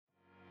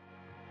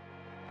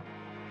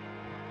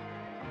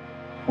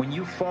When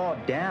you fall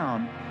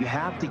down, you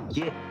have to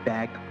get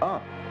back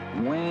up.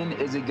 When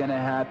is it gonna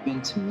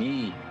happen to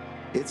me?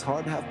 It's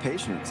hard to have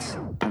patience.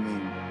 I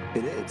mean,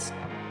 it is.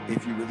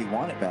 If you really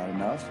want it bad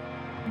enough,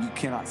 you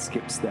cannot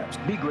skip steps.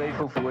 Be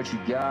grateful for what you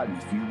got.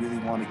 If you really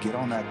want to get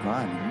on that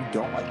grind and you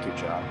don't like your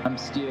job, I'm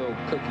still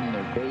cooking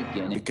their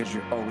bacon. because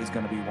you're always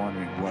going to be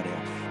wondering, what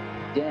if?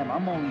 Damn,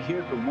 I'm only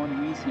here for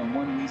one reason and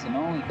one reason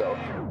only, though.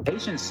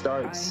 Patience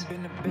starts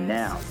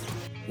now.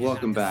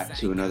 Welcome back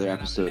to another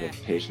episode of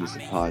Patience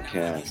the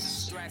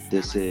Podcast.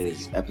 This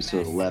is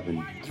episode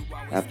 11.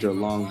 After a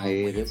long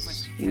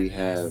hiatus, we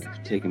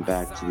have taken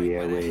back to the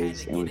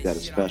airways, and we've got a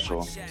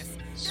special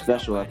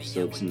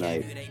episode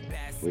tonight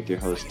with your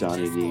host,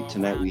 Donnie D.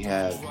 Tonight we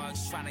have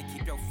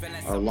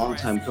our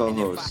longtime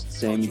co-host,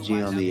 Sammy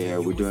G, on the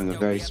air. We're doing a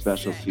very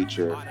special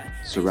feature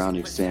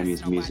surrounding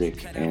Sammy's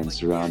music and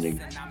surrounding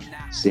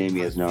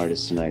Sammy as an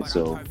artist tonight.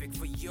 So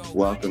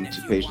welcome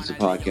to Patience the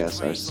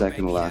Podcast, our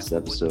second to last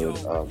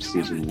episode of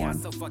season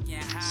 1.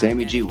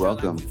 Sammy G,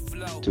 welcome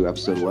to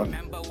episode 11.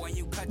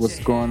 What's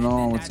going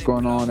on? What's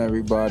going on,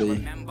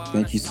 everybody?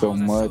 Thank you so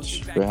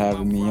much for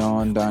having me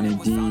on, Donnie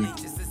D.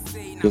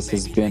 This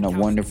has been a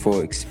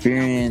wonderful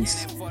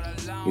experience.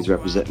 He's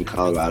representing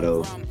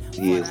Colorado.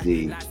 He is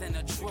the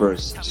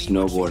first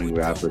snowboarding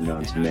rapper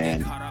known to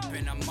man.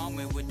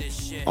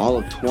 All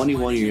of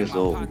 21 years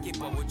old.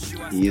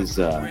 He is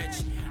a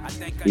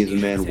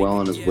man well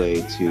on his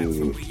way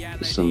to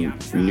some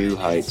new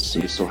heights.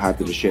 I'm so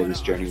happy to share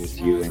this journey with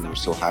you, and we're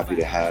so happy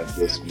to have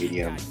this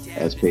medium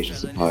as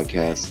Patience the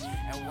Podcast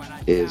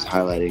is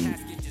highlighting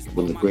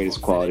one of the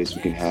greatest qualities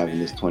we can have in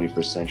this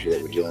 21st century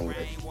that we're dealing with.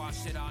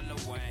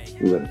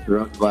 We've got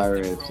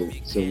coronavirus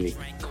and so many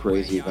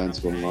crazy events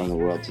going on in the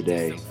world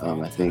today.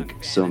 I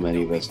think so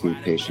many of us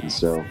need patience.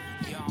 So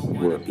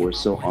we're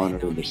so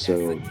honored and we're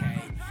so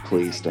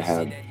pleased to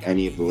have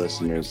any of the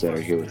listeners that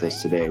are here with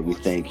us today. We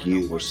thank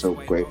you. We're so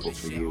grateful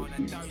for you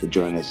to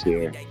join us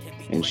here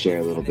and share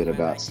a little bit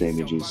about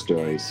Sammy G's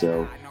story.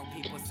 So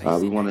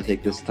we want to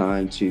take this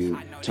time to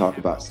talk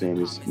about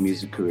Sammy's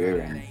music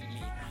career, and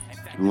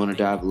we want to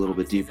dive a little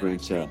bit deeper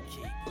into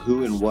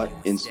who and what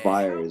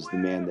inspires the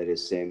man that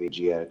is Sammy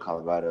G out of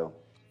Colorado,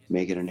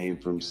 making a name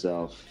for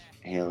himself,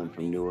 hailing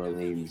from New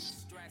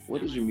Orleans. What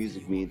does your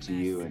music mean to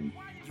you? And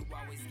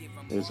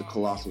there's a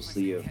colossal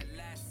sea of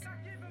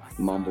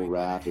mumble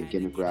rap and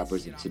gimmick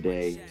rappers of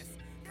today.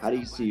 How do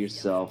you see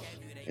yourself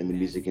in the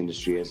music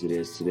industry as it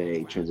is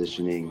today,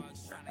 transitioning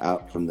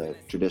out from the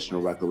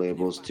traditional record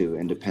labels to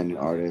independent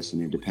artists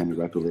and independent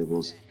record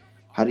labels?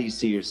 How do you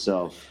see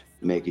yourself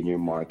making your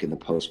mark in the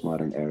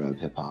postmodern era of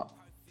hip-hop?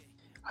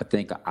 I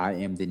think I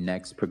am the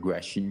next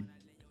progression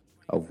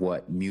of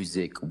what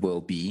music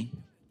will be.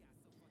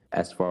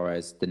 As far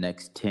as the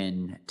next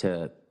 10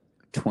 to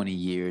 20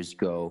 years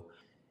go,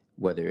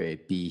 whether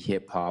it be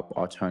hip-hop,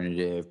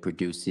 alternative,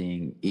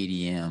 producing,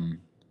 EDM,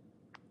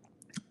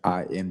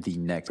 I am the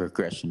next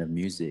progression of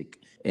music.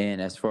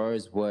 And as far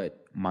as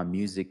what my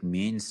music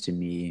means to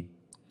me,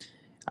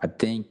 I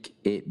think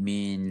it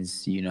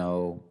means,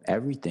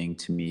 everything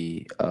to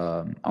me,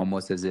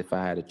 almost as if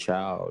I had a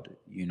child,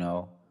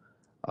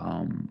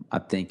 I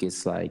think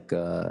it's like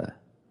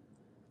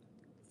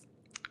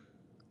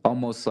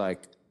almost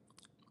like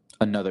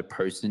another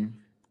person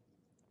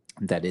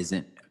that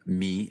isn't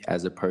me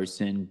as a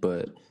person,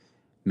 but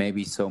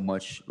maybe so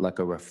much like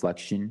a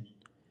reflection.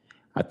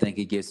 I think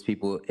it gives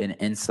people an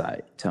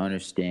insight to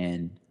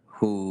understand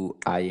who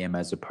I am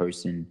as a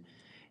person.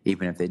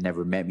 Even if they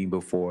never met me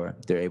before,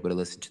 they're able to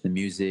listen to the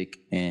music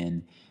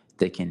and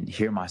they can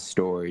hear my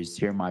stories,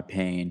 hear my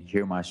pain,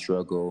 hear my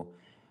struggle.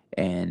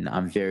 And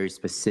I'm very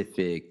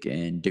specific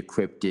and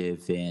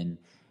descriptive, and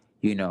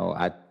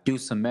I do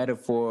some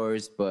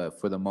metaphors, but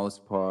for the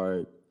most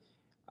part,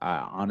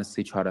 I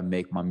honestly try to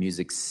make my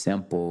music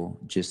simple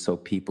just so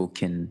people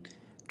can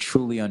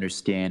truly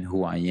understand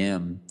who I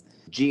am.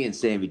 G in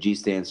Sammy G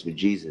stands for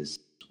Jesus.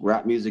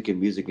 Rap music and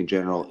music in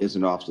general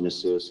isn't often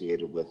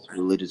associated with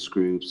religious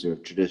groups or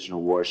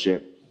traditional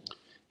worship.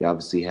 You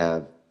obviously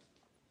have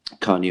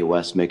Kanye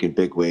West making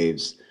big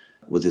waves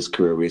with his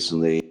career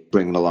recently,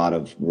 bringing a lot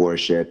of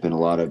worship and a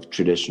lot of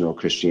traditional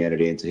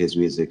Christianity into his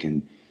music,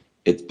 and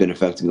it's been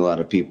affecting a lot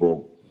of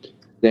people.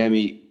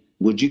 Sammy,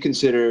 would you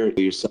consider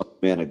yourself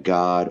a man of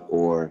God,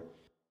 or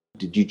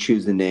did you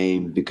choose the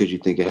name because you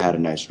think it had a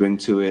nice ring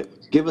to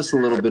it? Give us a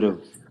little bit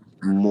of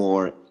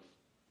more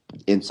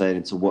insight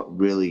into what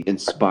really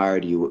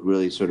inspired you, what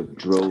really sort of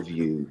drove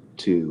you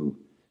to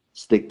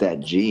stick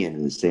that G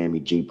into the Sammy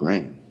G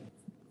brand.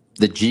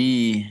 The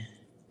G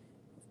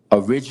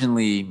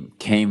originally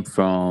came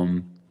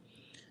from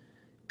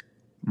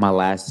my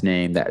last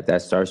name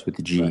that starts with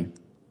the G. Right.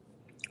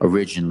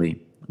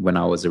 Originally, when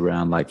I was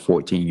around like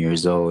 14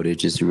 years old, it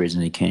just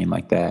originally came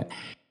like that.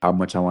 How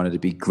much I wanted to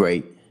be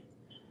great,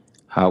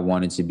 how I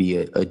wanted to be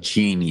a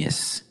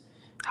genius,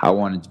 how I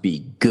wanted to be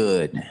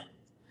good.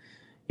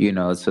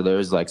 So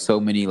there's like so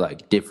many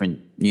like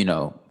different,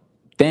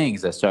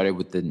 things that started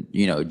with the,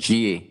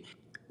 G.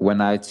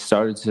 When I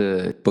started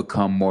to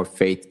become more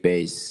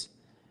faith-based,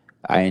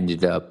 I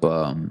ended up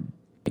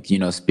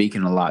like,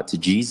 speaking a lot to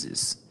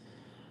Jesus.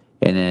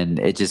 And then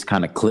it just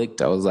kind of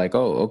clicked. I was like,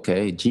 oh,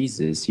 okay,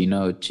 Jesus,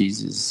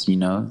 Jesus,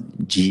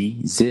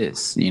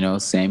 Jesus,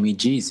 Sammy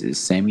Jesus,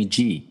 Sammy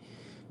G.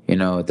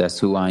 That's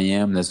who I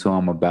am. That's who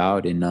I'm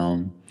about. And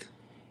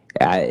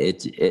I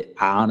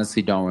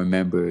honestly don't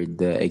remember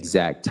the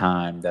exact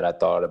time that I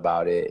thought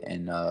about it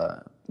and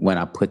when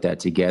I put that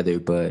together,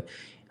 but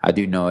I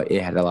do know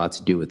it had a lot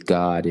to do with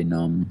God.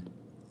 And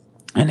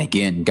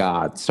again,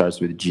 God starts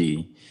with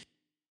G.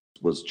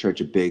 Was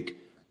church a big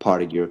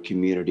part of your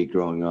community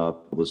growing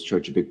up? Was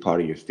church a big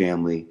part of your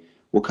family?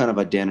 What kind of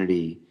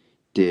identity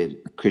did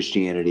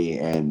Christianity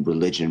and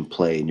religion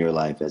play in your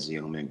life as a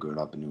young man growing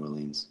up in New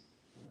Orleans?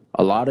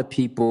 A lot of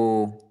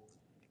people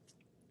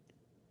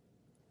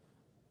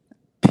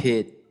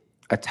pit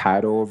a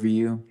title over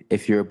you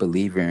if you're a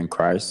believer in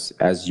Christ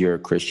as you're a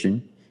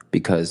Christian,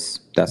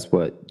 because that's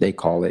what they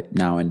call it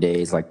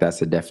nowadays. Like, that's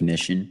the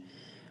definition.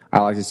 I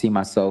like to see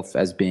myself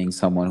as being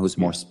someone who's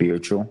more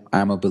spiritual.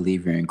 I'm a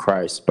believer in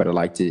Christ, but I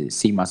like to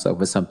see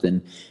myself as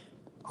something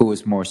who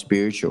is more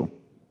spiritual.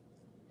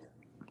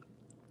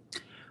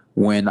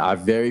 When I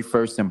very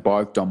first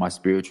embarked on my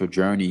spiritual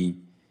journey,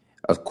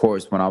 of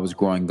course, when I was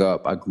growing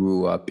up, I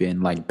grew up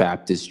in like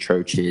Baptist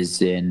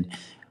churches, and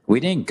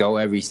we didn't go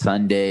every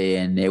Sunday,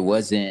 and it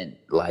wasn't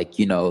like,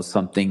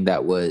 something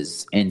that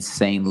was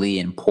insanely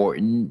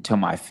important to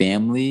my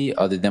family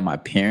other than my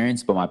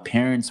parents, but my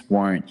parents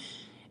weren't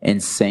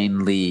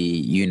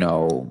insanely,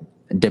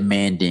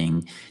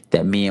 demanding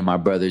that me and my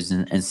brothers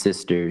and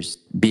sisters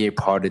be a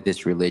part of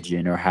this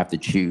religion or have to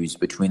choose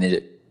between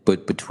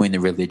the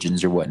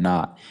religions or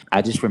whatnot.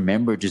 I just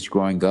remember just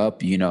growing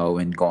up,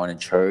 and going to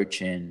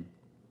church, and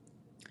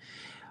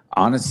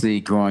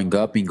honestly, growing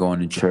up and going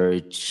to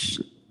church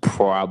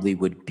probably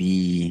would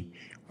be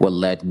what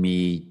led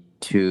me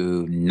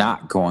to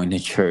not going to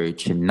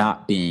church and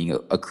not being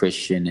a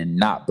Christian and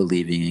not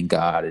believing in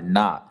God and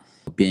not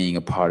being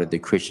a part of the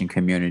Christian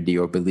community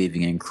or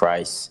believing in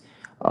Christ.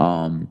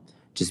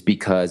 Just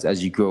because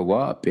as you grow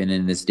up and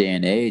in this day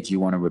and age,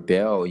 you want to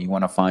rebel, you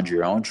want to find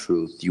your own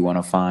truth, you want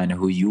to find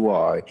who you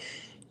are.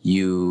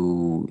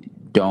 You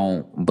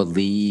don't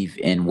believe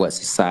in what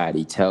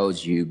society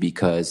tells you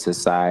because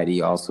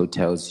society also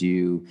tells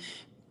you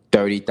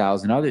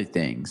 30,000 other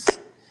things.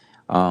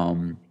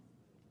 And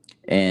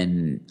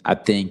I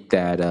think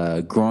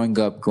that growing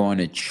up, going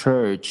to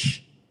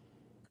church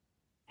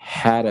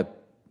had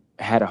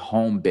a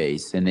home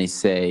base, and they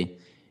say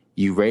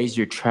you raise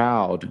your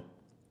child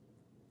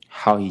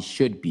how he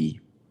should be.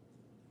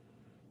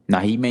 Now,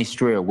 he may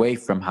stray away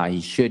from how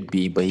he should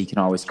be, but he can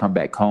always come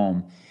back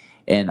home.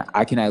 And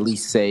I can at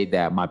least say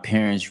that my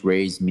parents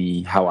raised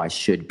me how I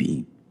should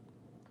be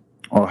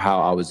or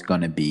how I was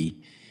going to be,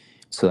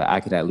 so that I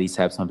could at least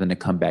have something to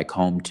come back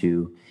home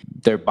to.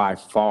 They're by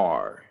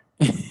far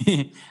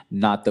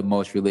not the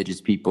most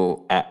religious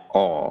people at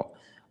all,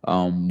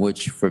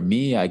 which for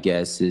me, I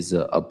guess, is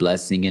a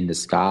blessing in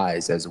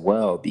disguise as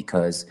well,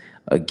 because,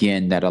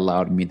 again, that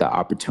allowed me the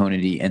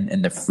opportunity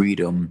and the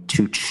freedom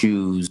to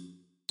choose.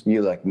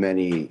 You, like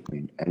many,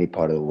 any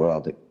part of the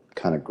world that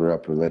kind of grew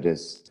up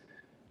religious,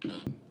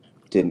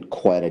 didn't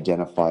quite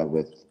identify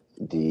with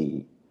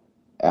the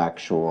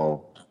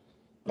actual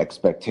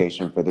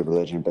expectation for the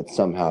religion, but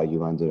somehow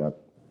you ended up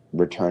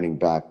returning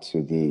back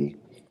to the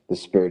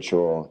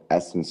spiritual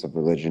essence of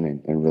religion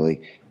and really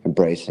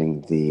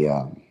embracing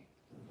the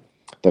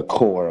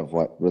core of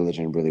what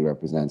religion really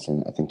represents.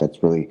 And I think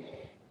that's really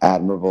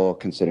admirable,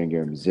 considering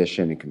you're a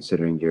musician and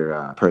considering you're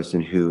a person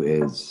who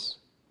is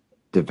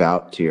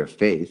devout to your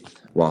faith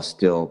while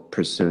still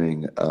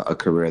pursuing a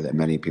career that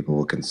many people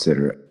will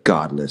consider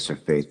godless or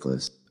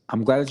faithless.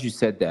 I'm glad that you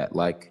said that.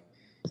 Like,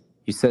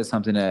 you said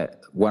something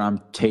that what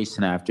I'm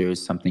chasing after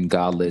is something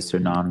godless or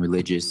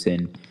non-religious,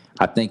 and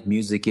I think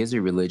music is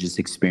a religious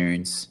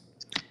experience.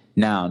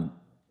 Now,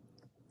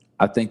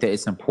 I think that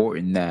it's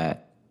important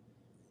that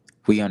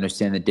we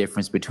understand the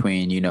difference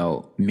between,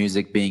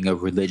 music being a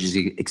religious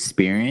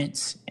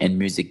experience and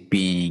music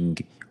being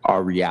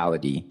our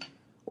reality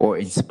or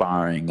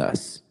inspiring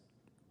us.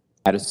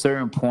 At a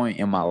certain point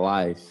in my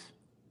life,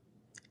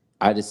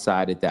 I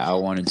decided that I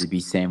wanted to be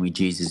Sammy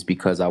Jesus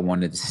because I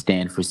wanted to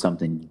stand for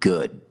something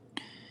good,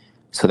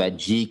 so that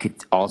G could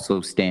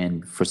also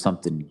stand for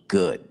something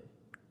good,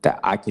 that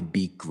I could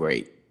be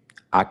great,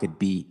 I could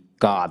be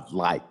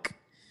God-like,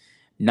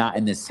 not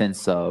in the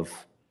sense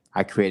of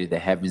I created the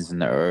heavens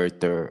and the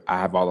earth, or I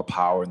have all the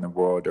power in the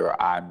world, or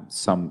I'm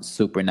some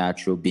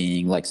supernatural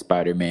being like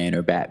Spider-Man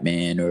or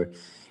Batman or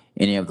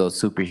any of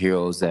those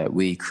superheroes that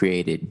we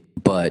created,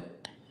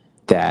 but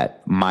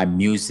that my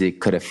music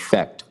could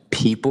affect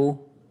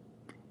people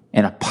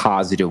in a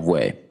positive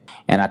way.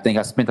 And I think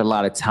I spent a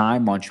lot of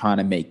time on trying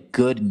to make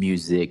good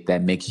music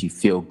that makes you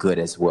feel good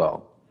as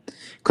well.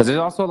 Because there's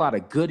also a lot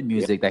of good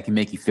music that can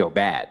make you feel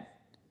bad.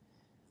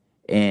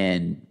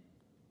 And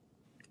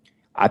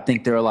I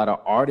think there are a lot of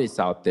artists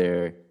out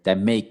there that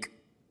make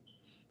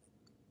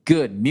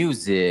good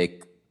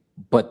music,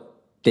 but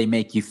they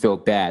make you feel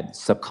bad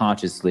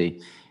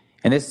subconsciously.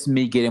 And this is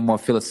me getting more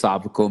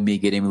philosophical, me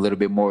getting a little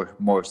bit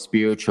more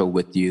spiritual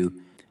with you.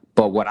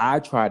 But what I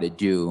try to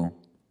do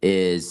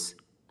is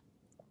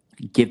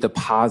give the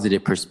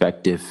positive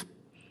perspective.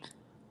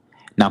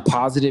 Now,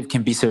 positive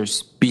can be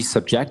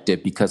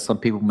subjective, because some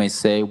people may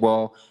say,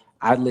 well,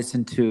 I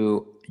listened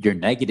to your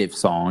negative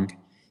song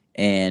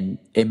and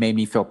it made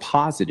me feel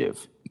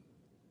positive.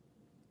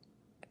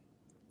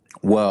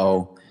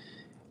 Well,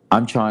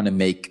 I'm trying to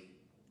make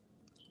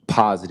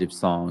positive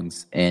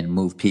songs and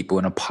move people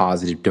in a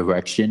positive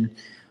direction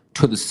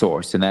to the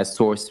source. And that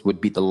source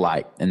would be the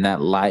light. And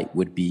that light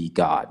would be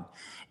God.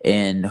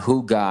 And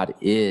who God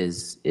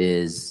is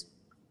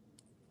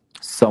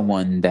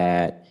someone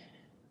that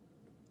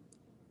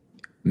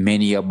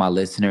many of my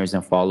listeners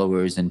and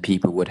followers and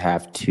people would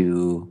have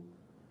to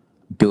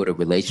build a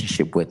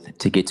relationship with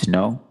to get to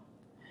know.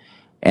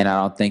 And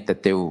I don't think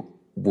that they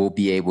will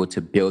be able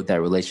to build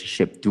that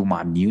relationship through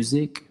my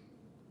music.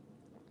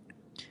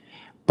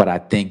 But I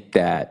think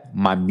that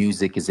my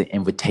music is an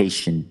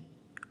invitation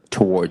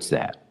towards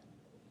that.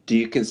 Do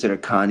you consider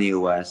Kanye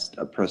West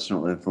a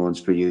personal influence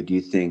for you? Do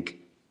you think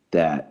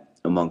that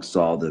amongst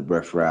all the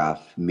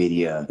riffraff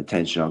media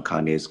attention on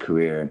Kanye's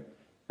career,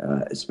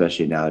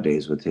 especially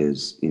nowadays with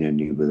his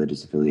new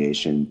religious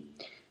affiliation,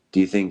 do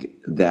you think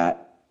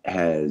that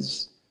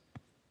has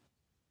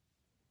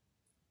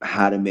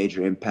had a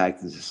major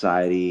impact in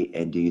society?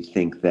 And do you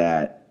think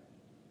that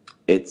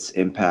its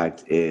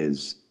impact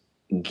is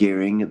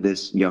gearing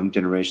this young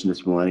generation,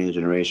 this millennial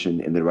generation,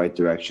 in the right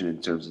direction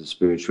in terms of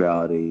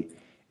spirituality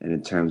and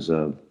in terms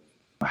of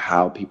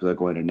how people are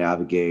going to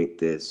navigate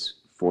this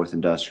fourth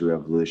industrial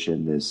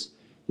revolution, this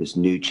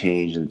new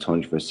change in the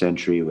 21st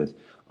century with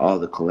all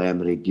the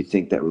calamity? Do you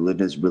think that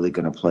religion is really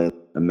going to play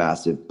a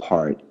massive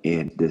part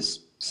in this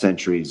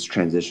century's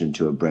transition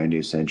to a brand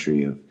new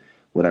century of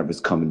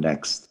whatever's coming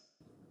next?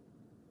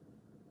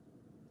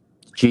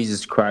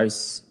 Jesus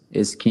Christ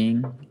is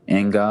King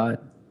and God.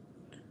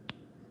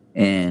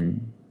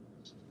 And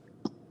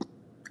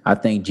I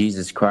think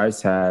Jesus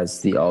Christ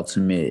has the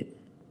ultimate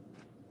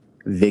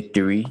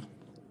victory.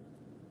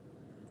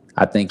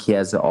 I think he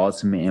has the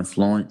ultimate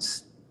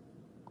influence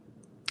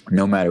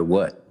no matter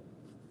what.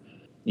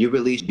 You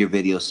released your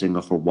video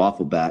single for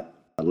Wafflebat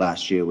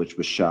last year, which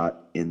was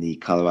shot in the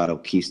Colorado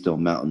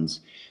Keystone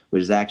Mountains,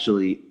 which is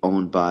actually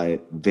owned by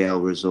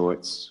Vail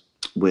Resorts,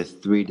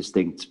 with 3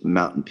 distinct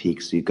mountain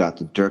peaks. So you've got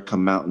the Durkheim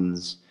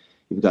Mountains,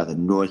 you've got the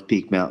North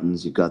Peak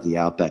Mountains, you've got the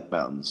Outback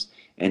Mountains.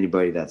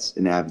 Anybody that's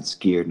an avid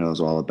skier knows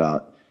all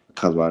about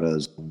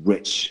Colorado's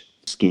rich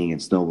skiing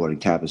and snowboarding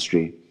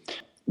tapestry.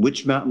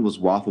 Which mountain was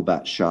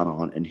Wafflebat shot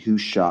on, and who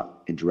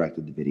shot and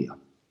directed the video?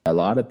 A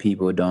lot of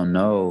people don't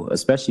know,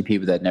 especially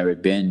people that never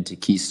been to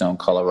Keystone,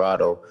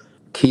 Colorado.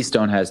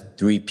 Keystone has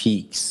 3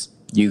 peaks.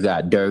 You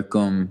got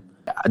Durkheim.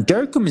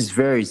 Durkheim is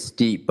very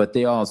steep, but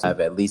they also have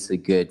at least a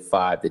good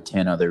 5 to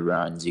 10 other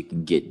runs you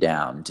can get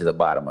down to the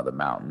bottom of the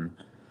mountain.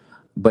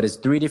 But it's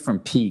 3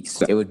 different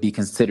peaks. It would be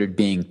considered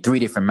being 3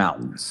 different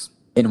mountains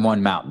in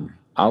one mountain.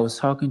 I was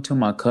talking to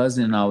my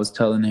cousin, and I was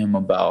telling him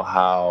about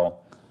how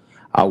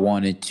I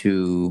was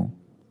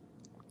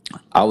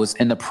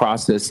in the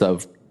process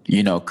of,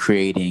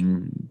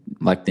 creating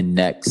like the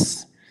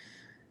next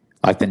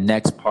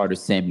part of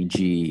Sammy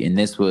G. And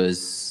this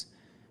was,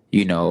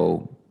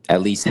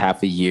 at least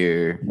half a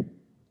year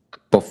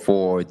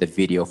before the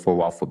video for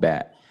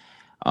Wafflebat.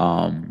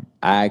 I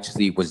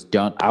actually was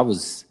done.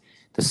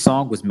 The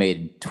song was made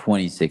in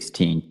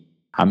 2016.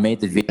 I made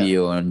the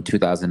video in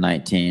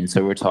 2019,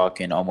 so we're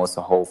talking almost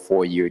a whole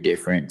 4-year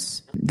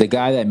difference. The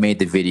guy that made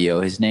the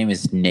video, his name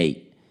is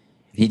Nate.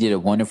 He did a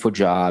wonderful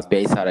job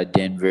based out of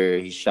Denver.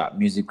 He shot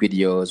music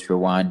videos for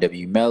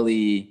YNW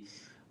Melly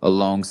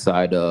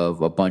alongside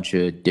of a bunch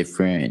of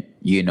different,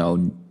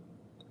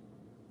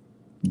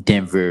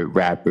 Denver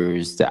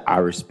rappers that I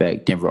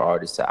respect, Denver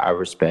artists that I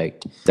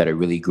respect that are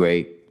really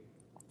great.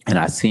 And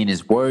I seen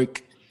his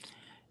work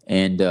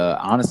and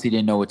honestly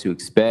didn't know what to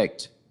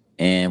expect.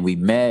 And we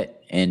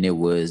met, and it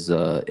was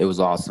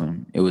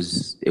awesome. It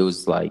was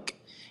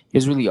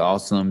really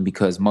awesome,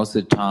 because most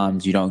of the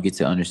times you don't get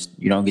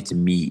to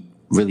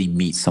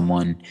meet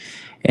someone.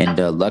 And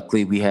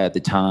luckily we had the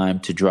time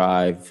to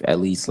drive at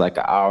least like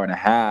an hour and a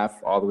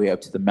half all the way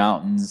up to the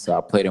mountains.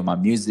 I played on my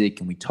music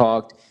and we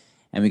talked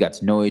and we got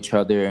to know each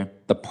other.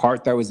 The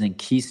part that was in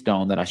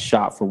Keystone that I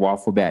shot for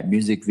Wafflebat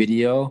music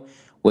video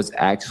was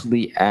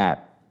actually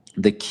at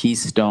the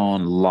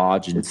Keystone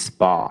Lodge and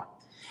Spa.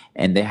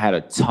 And they had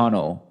a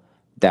tunnel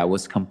that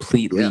was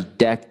completely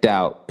decked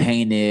out,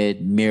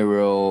 painted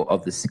mural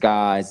of the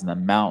skies and the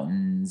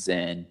mountains,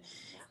 and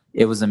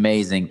it was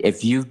amazing.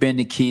 If you've been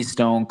to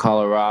Keystone,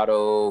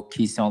 Colorado,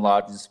 Keystone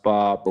Lodge and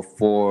Spa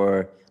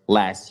before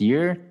last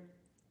year,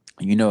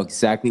 you know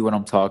exactly what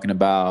I'm talking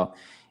about.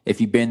 If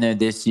you've been there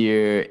this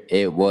year,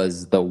 it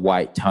was the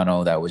white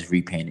tunnel that was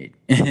repainted.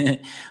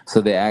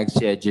 So they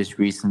actually had just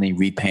recently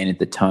repainted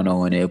the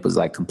tunnel, and it was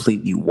like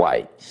completely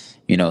white,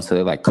 so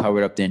they like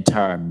covered up the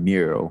entire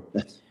mural,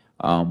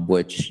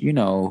 which,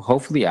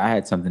 hopefully I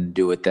had something to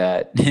do with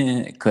that,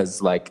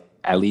 because like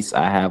at least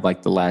I have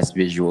like the last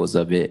visuals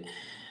of it.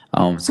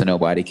 So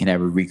nobody can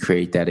ever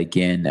recreate that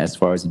again as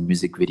far as the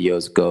music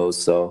videos go.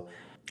 So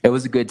It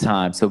was a good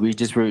time. So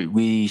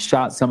we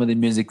shot some of the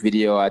music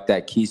video at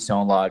that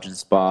Keystone Lodge and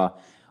Spa.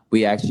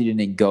 We actually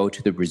didn't go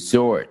to the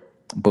resort,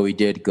 but we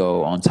did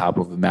go on top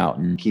of a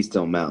mountain.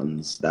 Keystone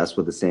Mountains. That's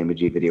where the Sammy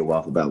G video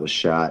Waffle Bat was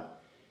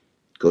shot.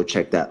 Go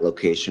check that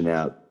location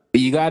out.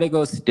 You got to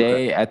go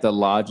stay at the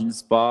Lodge and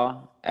Spa.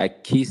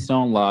 At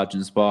Keystone Lodge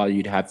and Spa,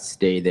 you'd have to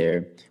stay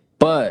there.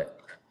 But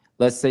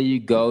let's say you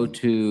go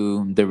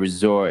to the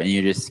resort and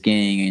you're just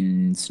skiing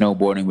and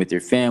snowboarding with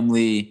your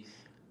family.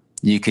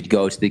 You could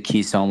go to the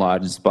Keystone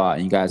Lodge and Spa,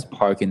 and you guys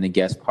park in the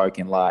guest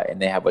parking lot,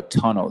 and they have a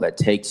tunnel that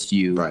takes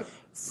you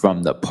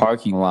from the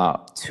parking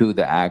lot to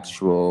the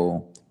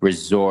actual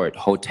resort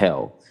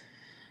hotel.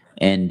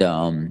 And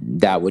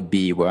that would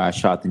be where I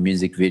shot the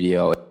music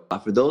video.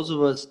 For those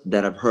of us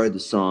that have heard the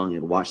song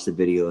and watched the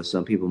video,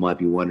 some people might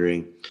be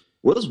wondering,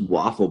 what is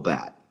Waffle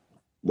Bat?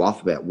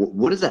 Waffle Bat,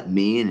 what does that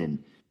mean?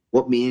 And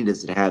what meaning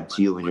does it have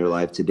to you in your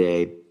life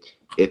today,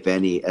 if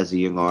any, as a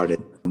young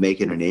artist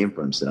making a name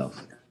for himself?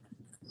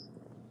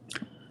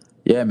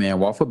 Yeah, man,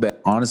 Waffle Bat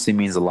honestly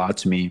means a lot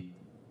to me.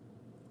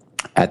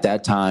 At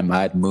that time,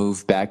 I had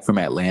moved back from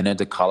Atlanta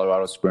to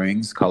Colorado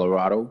Springs,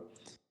 Colorado.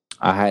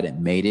 I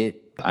hadn't made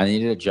it. I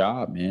needed a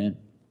job, man.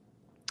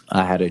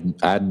 I had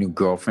a new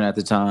girlfriend at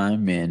the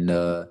time, and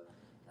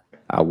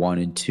I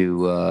wanted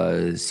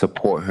to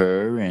support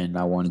her, and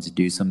I wanted to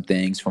do some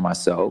things for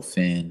myself.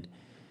 And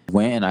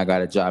when I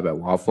got a job at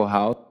Waffle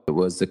House, it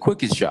was the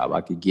quickest job I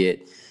could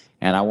get,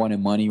 and I wanted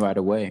money right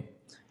away.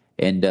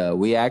 And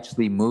we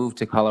actually moved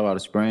to Colorado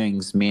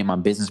Springs, me and my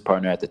business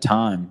partner at the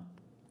time,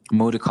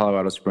 moved to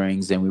Colorado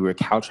Springs, and we were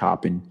couch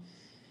hopping.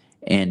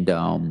 And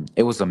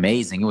it was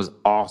amazing. It was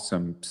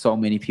awesome. So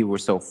many people were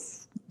so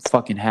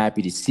fucking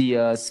happy to see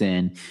us.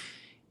 And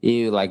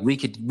like we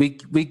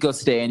could go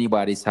stay at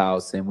anybody's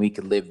house, and we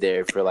could live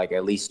there for like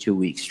at least 2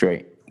 weeks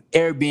straight.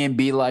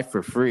 Airbnb life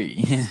for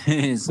free.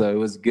 So it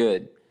was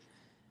good.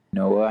 You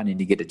know what? I need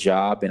to get a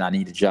job, and I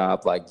need a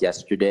job like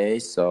yesterday.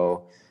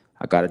 So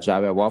I got a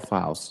job at Waffle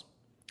House.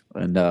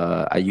 And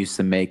I used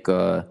to be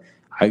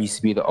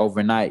the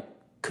overnight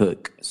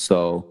cook.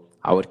 So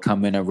I would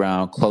come in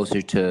around closer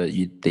to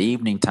the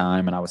evening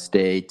time, and I would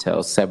stay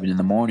till 7 in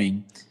the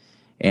morning,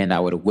 and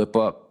I would whip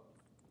up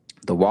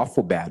the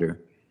waffle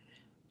batter,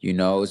 and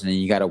then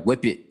you got to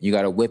whip it.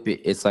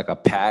 It's like a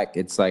pack.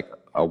 It's like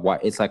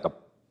a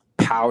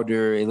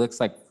powder. It looks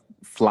like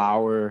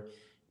flour.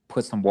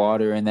 Put some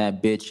water in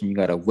that bitch, and you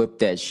got to whip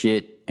that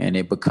shit. And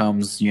it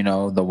becomes,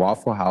 the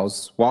Waffle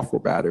House waffle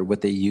batter,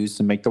 what they use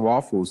to make the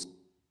waffles.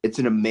 It's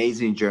an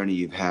amazing journey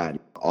you've had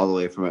all the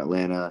way from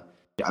Atlanta.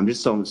 I'm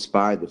just so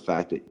inspired the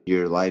fact that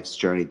your life's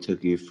journey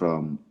took you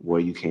from where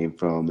you came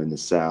from in the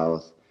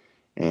South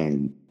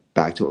and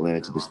back to Atlanta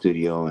to the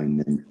studio, and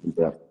then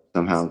ended up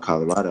somehow in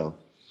Colorado.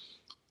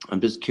 I'm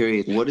just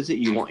curious, what is it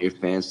you want your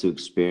fans to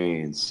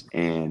experience,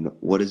 and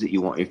what is it you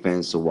want your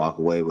fans to walk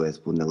away with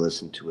when they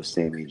listen to a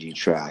Sammy G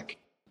track?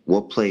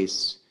 What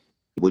place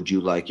would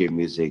you like your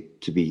music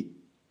to be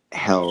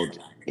held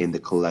in the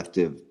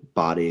collective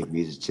body of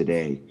music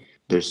today?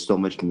 There's so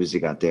much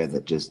music out there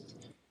that just,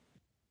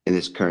 in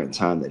this current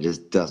time, that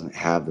just doesn't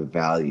have the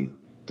value,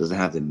 doesn't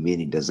have the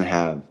meaning, doesn't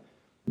have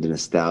the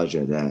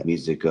nostalgia that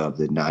music of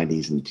the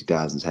 90s and the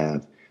 2000s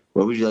have.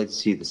 Where would you like to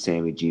see the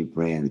Sammy G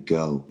brand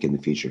go in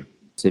the future?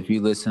 So if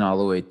you listen all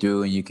the way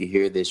through and you can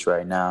hear this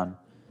right now,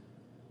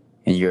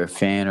 and you're a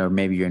fan, or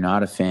maybe you're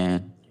not a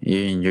fan,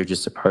 and you're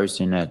just a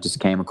person that just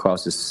came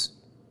across this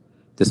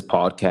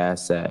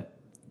podcast that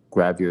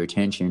grabbed your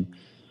attention,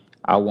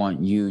 I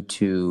want you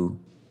to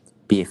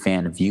be a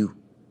fan of you.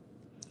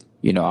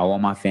 I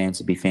want my fans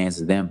to be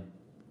fans of them.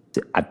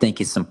 I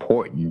think it's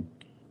important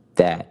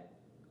that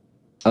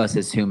us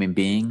as human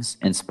beings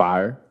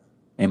inspire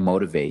and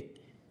motivate.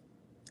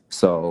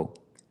 So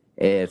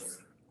if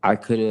I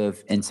could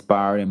have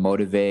inspired and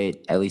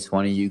motivate at least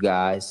one of you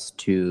guys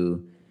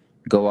to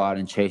go out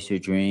and chase your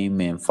dream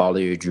and follow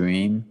your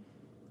dream,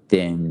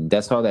 then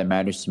that's all that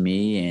matters to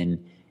me.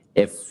 And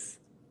if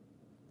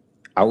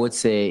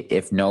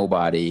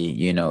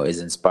nobody, is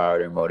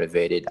inspired or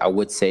motivated, I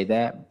would say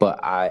that,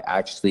 but I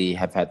actually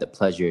have had the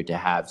pleasure to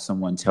have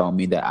someone tell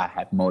me that I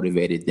have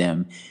motivated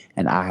them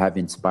and I have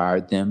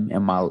inspired them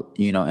in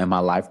my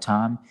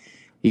lifetime.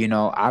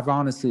 I've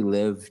honestly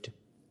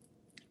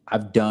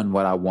I've done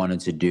what I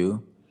wanted to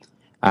do.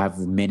 I have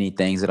many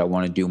things that I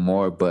want to do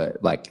more,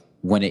 but like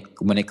when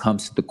it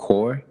comes to the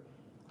core,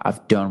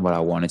 I've done what I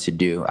wanted to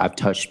do. I've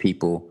touched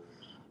people,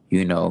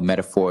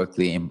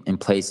 metaphorically in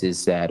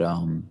places that,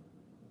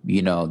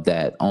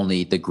 that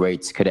only the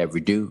greats could ever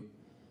do,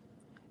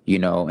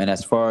 and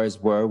as far as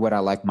where would I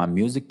like my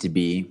music to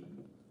be,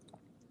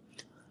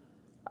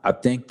 I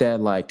think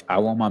that like I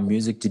want my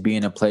music to be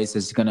in a place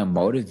that's going to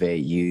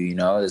motivate you,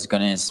 that's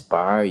going to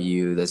inspire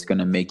you, that's going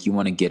to make you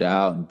want to get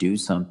out and do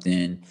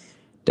something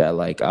that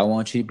like I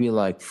want you to be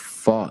like,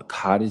 fuck,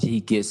 how did he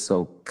get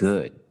so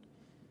good?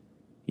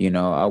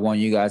 I want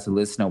you guys to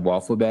listen to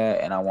Waffle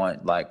Bat, and I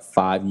want like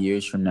 5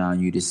 years from now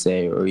you to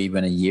say, or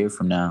even a year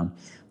from now,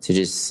 to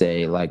just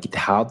say like,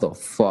 how the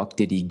fuck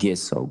did he get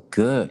so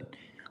good?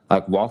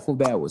 Like Waffle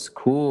Bat was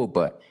cool,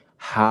 but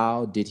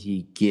how did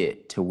he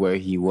get to where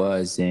he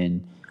was?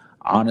 And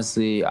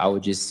honestly, I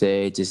would just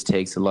say it just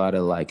takes a lot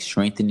of like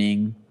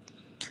strengthening,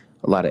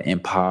 a lot of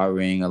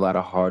empowering, a lot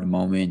of hard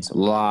moments, You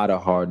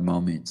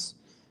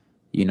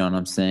know what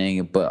I'm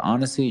saying? But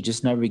honestly,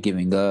 just never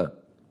giving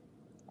up.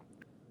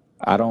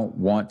 I don't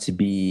want to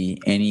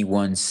be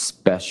anyone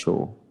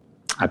special.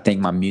 I think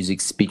my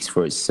music speaks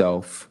for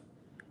itself.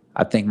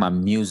 I think my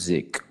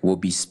music will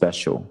be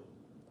special,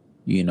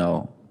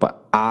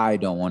 but I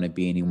don't want to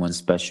be anyone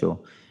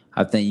special.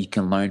 I think you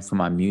can learn from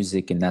my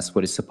music, and that's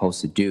what it's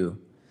supposed to do.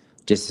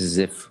 Just as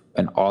if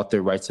an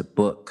author writes a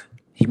book,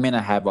 he may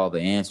not have all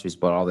the answers,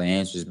 but all the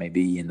answers may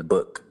be in the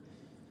book.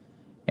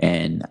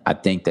 And I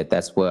think that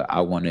that's what I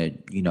want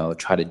to,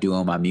 try to do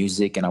in my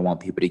music. And I want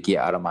people to get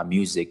out of my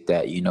music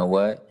that, you know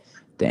what?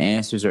 The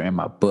answers are in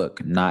my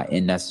book, not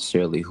in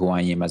necessarily who I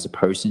am as a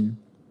person.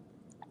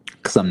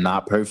 Because I'm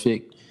not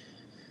perfect.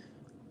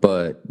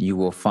 But you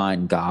will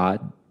find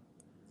God.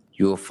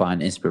 You will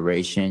find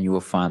inspiration. You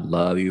will find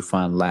love. You will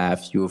find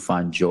laughs. You will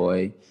find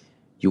joy.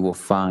 You will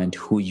find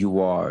who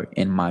you are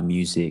in my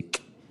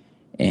music.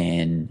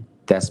 And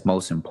that's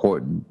most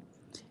important.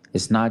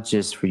 It's not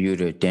just for you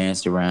to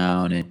dance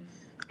around and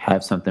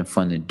have something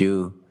fun to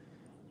do.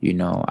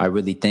 I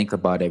really think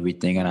about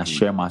everything, and I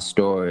share my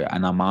story,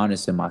 and I'm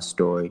honest in my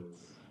story.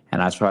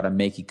 And I try to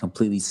make it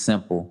completely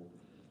simple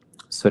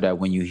so that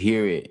when you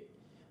hear it,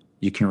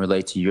 you can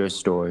relate to your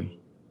story.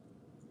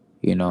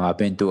 I've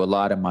been through a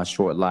lot in my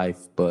short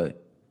life,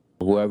 but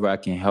whoever I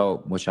can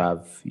help, which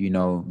I've,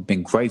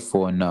 been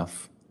grateful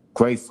enough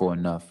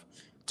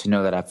to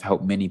know that I've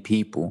helped many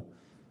people.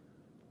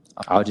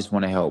 I just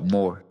want to help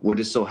more. We're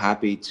just so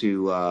happy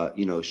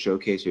to,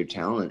 showcase your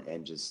talent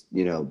and just,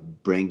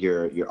 bring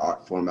your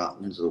art form out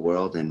into the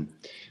world. And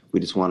we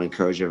just want to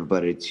encourage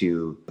everybody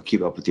to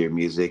keep up with your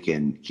music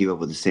and keep up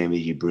with the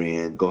Sammy G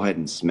brand. Go ahead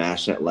and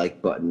smash that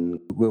like button.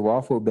 With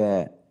Waffle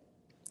Bat,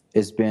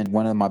 it's been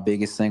one of my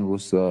biggest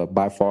singles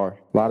by far.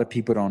 A lot of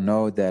people don't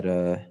know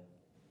that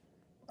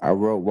I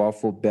wrote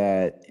Waffle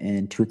Bat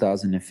in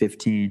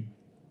 2015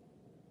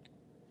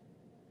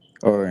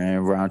 or in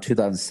around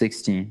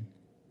 2016.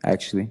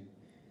 Actually,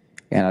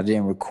 and I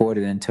didn't record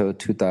it until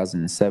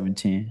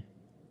 2017.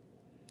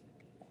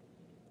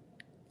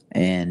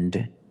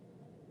 And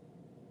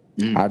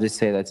I'll just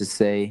say that to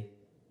say,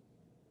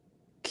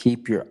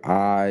 keep your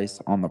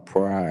eyes on the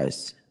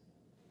prize.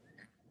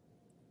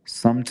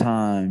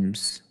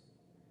 Sometimes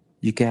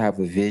you can have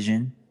a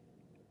vision,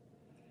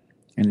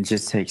 and it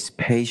just takes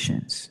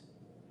patience.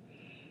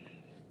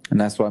 And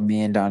that's why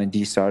me and Donnie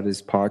D started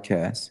this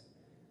podcast.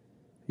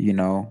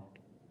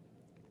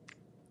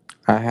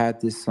 I had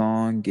this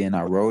song and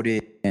I wrote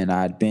it, and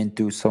I'd been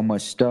through so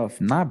much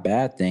stuff. Not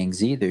bad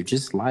things either,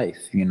 just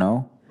life,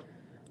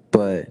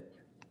 But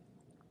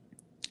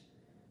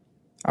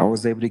I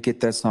was able to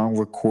get that song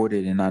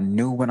recorded, and I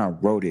knew when I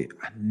wrote it,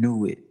 I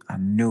knew it.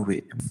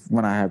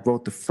 When I had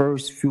wrote the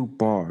first few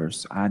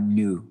bars, I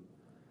knew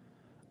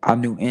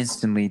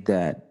instantly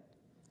that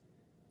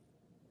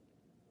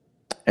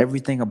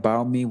everything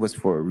about me was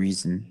for a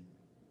reason.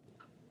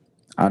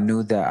 I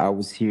knew that I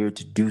was here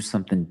to do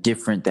something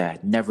different that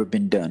had never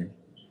been done.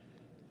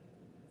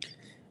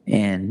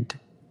 And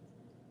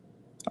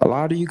a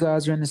lot of you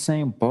guys are in the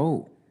same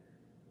boat.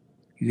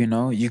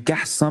 You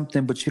got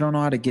something, but you don't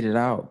know how to get it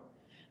out.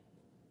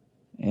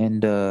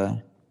 And,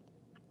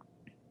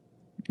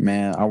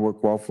 man, I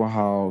work Waffle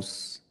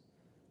House.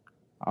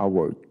 I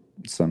work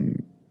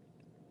some,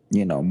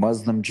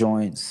 Muslim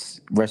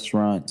joints,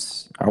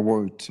 restaurants. I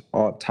worked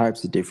all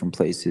types of different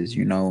places,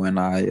 and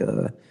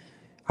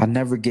I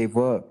never gave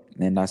up,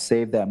 and I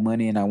saved that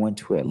money, and I went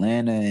to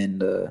Atlanta,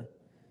 and,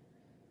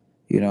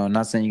 I'm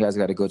not saying you guys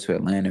got to go to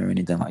Atlanta or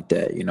anything like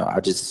that. I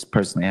just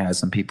personally had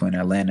some people in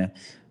Atlanta,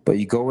 but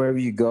you go wherever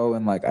you go,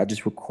 and like, I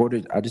just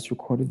recorded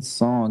the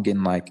song,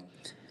 and like,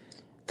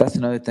 that's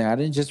another thing. I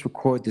didn't just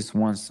record this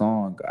one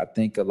song. I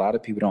think a lot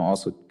of people don't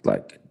also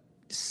like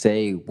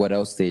say what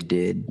else they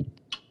did.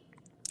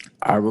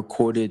 I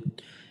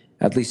recorded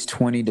at least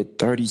 20 to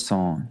 30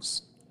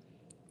 songs.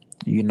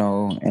 In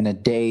a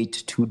day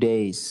to 2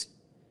 days.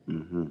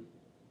 Mm-hmm.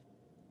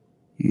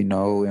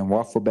 And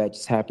Waffle Bat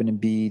just happened to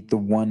be the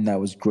one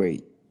that was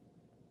great.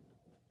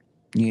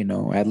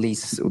 At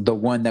least the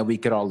one that we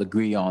could all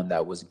agree on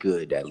that was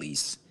good, at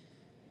least.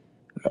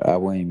 I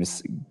wouldn't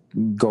even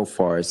go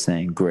far as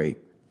saying great.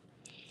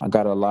 I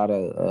got a lot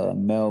of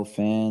male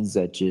fans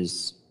that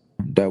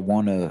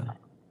want to,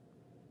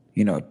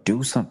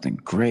 do something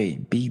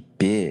great, be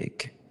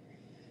big,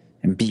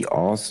 and be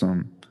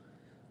awesome.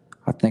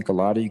 I think a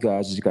lot of you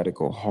guys just got to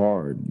go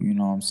hard. You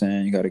know what I'm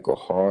saying? You got to go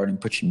hard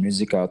and put your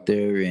music out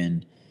there,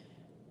 and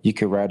you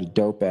could write a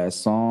dope-ass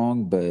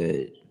song,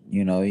 but,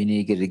 you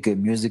need to get a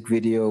good music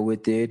video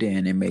with it,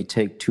 and it may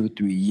take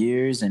 2-3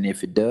 years, and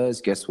if it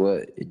does, guess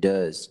what? It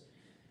does.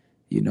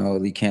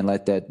 You can't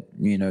let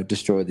that,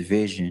 destroy the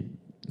vision.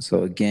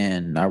 So,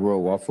 again, I wrote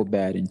Waffle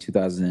Bat in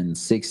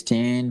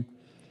 2016,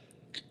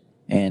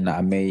 and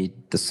I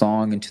made the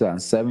song in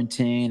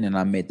 2017, and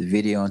I made the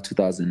video in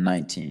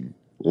 2019.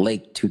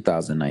 late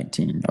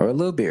 2019 or a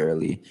little bit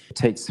early. It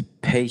takes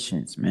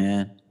patience,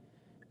 man.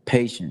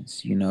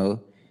 Patience, you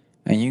know.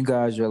 And you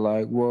guys are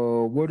like,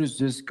 well, what does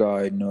this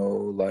guy know?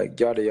 Like,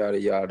 yada,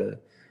 yada, yada.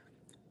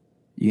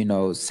 You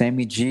know,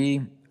 Sammy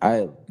G,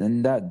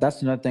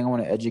 that's another thing I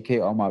want to educate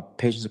all my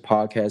Patience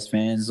Podcast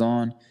fans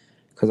on,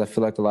 because I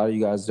feel like a lot of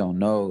you guys don't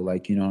know,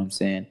 like, you know what I'm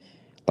saying?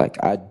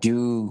 Like, I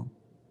do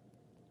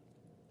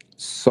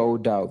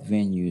sold out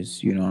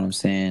venues, you know what I'm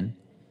saying?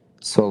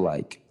 So,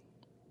 like,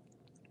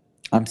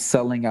 I'm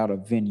selling out a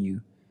venue,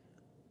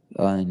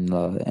 and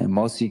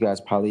most of you guys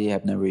probably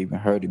have never even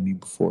heard of me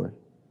before.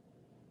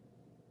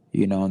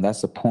 You know, and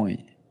that's the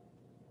point.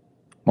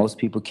 Most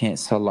people can't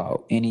sell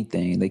out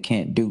anything. They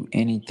can't do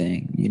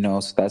anything, you know,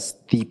 so that's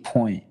the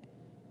point.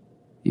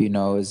 You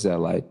know, is that,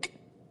 like,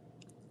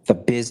 the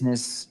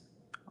business,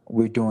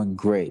 we're doing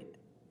great,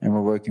 and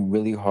we're working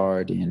really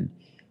hard and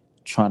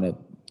trying to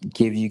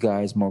give you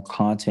guys more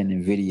content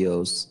and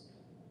videos.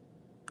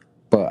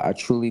 But I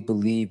truly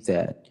believe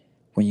that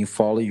when you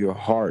follow your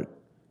heart,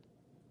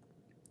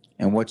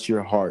 and what's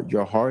your heart?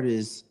 Your heart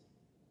is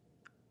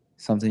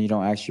something you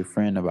don't ask your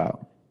friend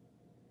about.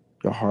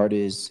 Your heart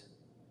is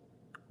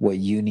what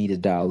you need to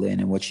dial in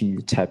and what you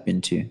need to tap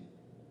into.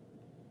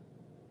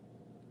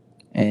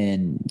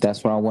 And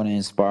that's what I want to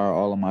inspire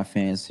all of my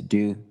fans to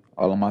do,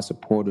 all of my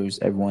supporters,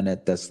 everyone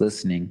that's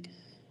listening.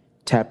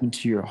 Tap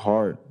into your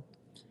heart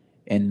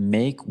and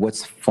make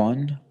what's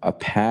fun a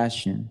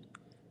passion.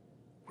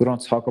 We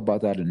don't talk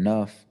about that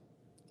enough.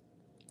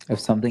 If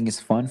something is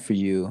fun for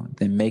you,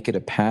 then make it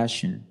a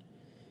passion.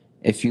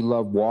 If you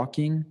love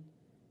walking,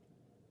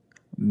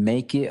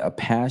 make it a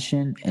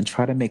passion and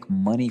try to make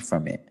money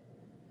from it.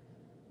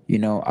 You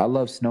know, I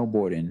love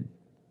snowboarding,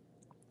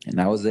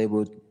 and I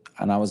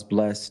was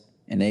blessed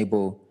and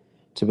able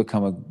to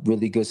become a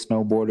really good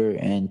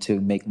snowboarder and to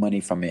make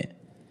money from it.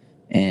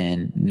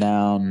 And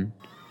now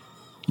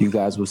you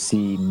guys will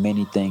see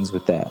many things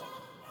with that.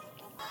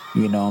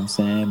 You know what I'm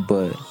saying?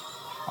 But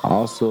I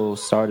also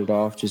started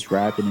off just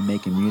rapping and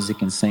making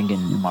music and singing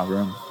in my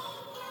room.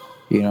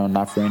 You know,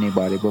 not for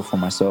anybody, but for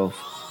myself.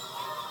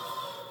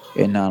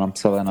 And now I'm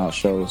selling out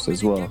shows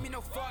as well.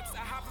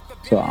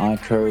 So I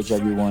encourage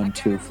everyone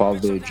to follow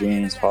their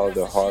dreams, follow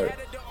their heart,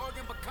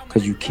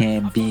 because you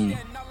can be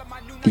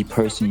the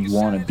person you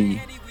want to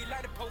be.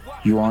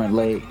 You aren't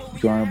late,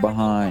 you aren't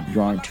behind,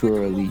 you aren't too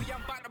early,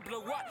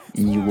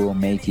 and you will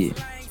make it.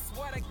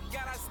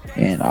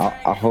 And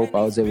I hope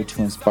I was able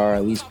to inspire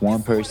at least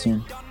one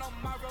person.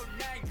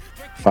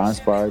 If I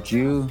inspired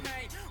you,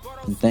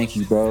 then thank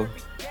you, bro.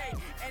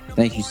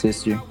 Thank you,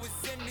 sister.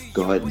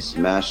 Go ahead and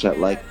smash that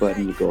like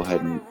button. Go ahead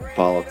and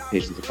follow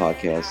Patience the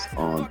Podcast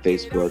on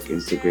Facebook,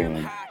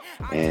 Instagram,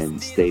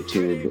 and stay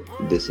tuned.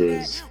 This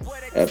is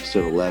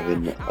episode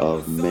 11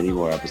 of many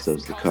more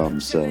episodes to come.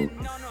 So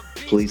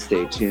please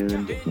stay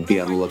tuned. Be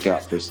on the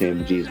lookout for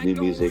Sammy G's new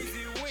music.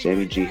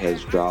 Sammy G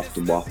has dropped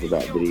the Waffle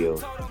That video.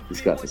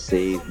 He's got the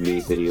Save Me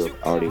video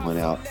already went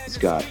out. He's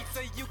got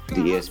the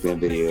ESPN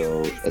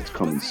video that's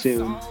coming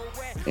soon.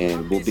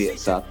 And we'll be at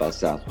South by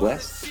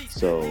Southwest.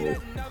 So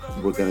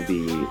we're going to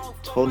be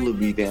totally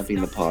revamping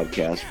the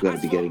podcast. We're going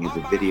to be getting into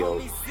video.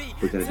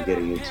 We're going to be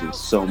getting into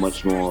so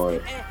much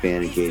more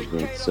fan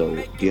engagement.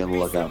 So be on the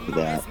lookout for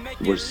that.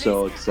 We're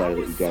so excited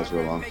that you guys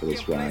are along for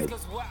this ride.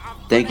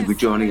 Thank you for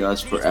joining us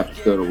for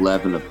episode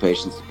 11 of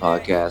Patience the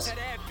Podcast.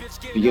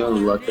 Be on the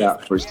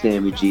lookout for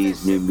Sammy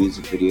G's new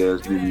music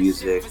videos, new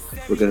music.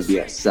 We're going to be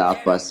at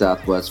South by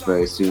Southwest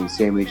very soon.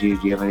 Sammy G,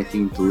 do you have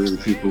anything to leave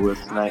the people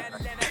with tonight?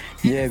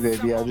 Yeah,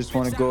 baby, I just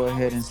want to go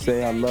ahead and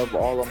say I love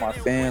all of my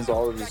fans,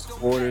 all of the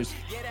supporters,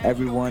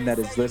 everyone that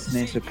is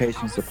listening to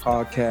Patience the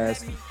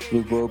Podcast. We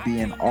will be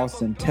in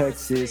Austin,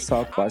 Texas,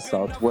 South by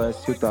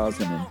Southwest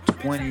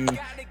 2020.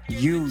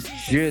 You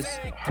just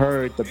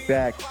heard the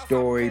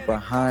backstory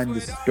behind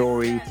the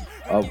story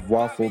of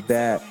Waffle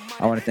That.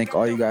 I want to thank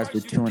all you guys for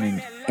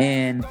tuning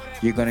in.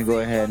 You're going to go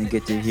ahead and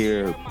get to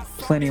hear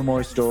plenty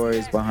more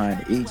stories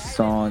behind each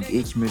song,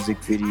 each music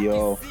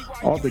video,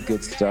 all the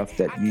good stuff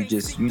that you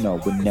just,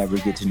 would never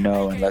get to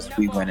know unless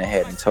we went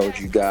ahead and told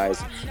you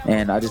guys.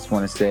 And I just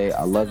want to say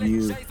I love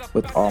you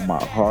with all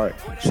my heart.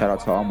 Shout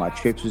out to all my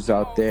trippers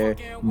out there.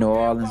 New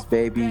Orleans,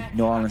 baby.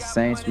 New Orleans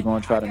Saints. We're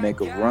going to try to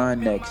make a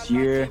run next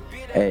year.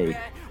 Hey,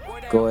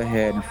 go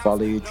ahead and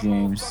follow your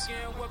dreams.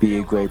 Be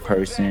a great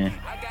person.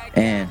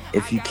 And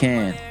if you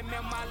can,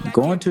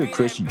 go into a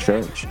Christian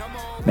church.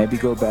 Maybe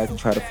go back and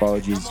try to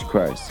follow Jesus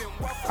Christ.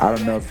 I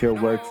don't know if he'll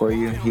work for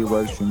you. He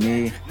works for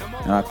me,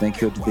 and I think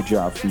he'll do the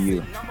job for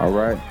you. All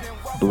right?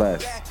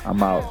 Bless.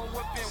 I'm out.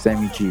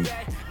 Sammy G.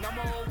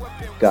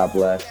 God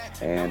bless,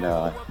 and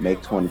make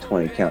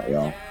 2020 count,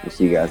 y'all. We'll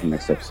see you guys in the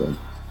next episode.